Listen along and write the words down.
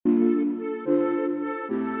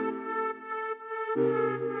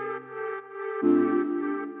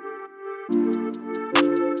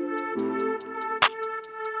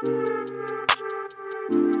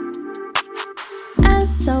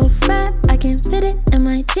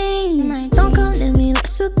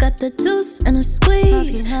the juice and a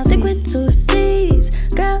squeeze. Thick with 2 C's,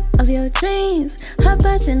 girl of your dreams. Hot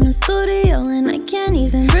bus in the studio and I can't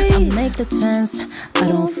even breathe. I make the trends, I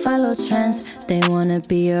don't follow trends. They wanna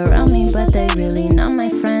be around me, but they really not my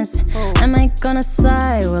friends. Am I gonna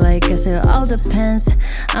slide? Well, I guess it all depends.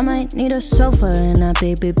 I might need a chauffeur and a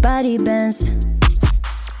baby body Benz.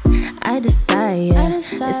 I decide, yeah.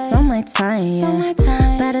 It's on my time, yeah.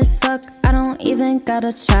 Bad as fuck, I don't even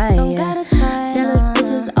gotta try, yeah. Jealous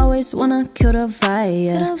bitches always wanna kill the vibe,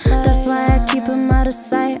 yeah. That's why I keep them out of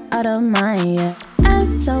sight, out of mind, yeah.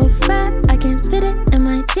 Ass so fat, I can fit it in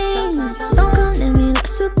my jeans. Don't come near me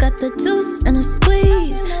unless you got the juice and a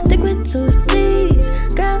squeeze. Thick with 2 C's,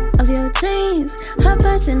 girl of your dreams. Hot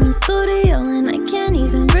bus in the studio and I can't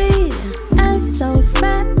even breathe. Ass so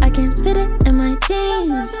fat, I can fit it in my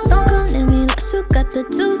jeans. Don't come near me unless you got the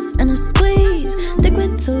juice and a squeeze. Thick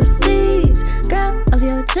with 2 C's, girl of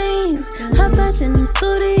your dreams. Hot bus in the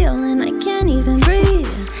studio and I can't even breathe.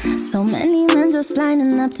 So many men just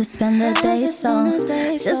lining up to spend the day, so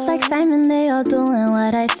just like Simon, they all doing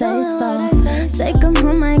what I say, so take them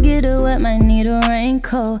home, I get it wet, might need a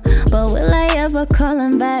raincoat. But will I ever call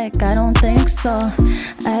him back? I don't think so,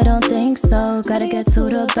 I don't think so. Gotta get to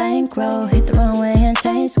the bankroll, hit the runway and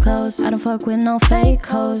change clothes. I don't fuck with no fake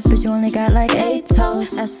hoes, but you only got like 8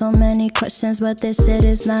 toes. Ask so many questions, but this shit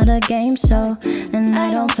is not a game show, and I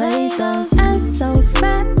don't play those. Ass so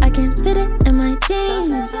fat, I can fit it in my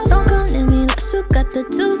jeans. Don't come near me unless you got the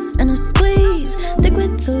juice and a squeeze. Thick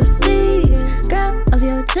with 2 C's, girl of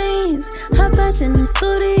your dreams. Hot bus in the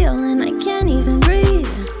studio and I can't even breathe.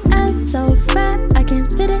 Ass so fat, I can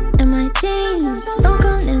fit it in my jeans. Don't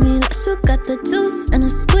come near me unless you got the juice and a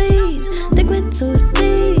squeeze. Thick with 2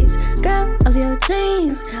 C's, girl of your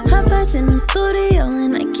dreams. Hot bus in the studio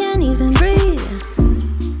and I can't even breathe.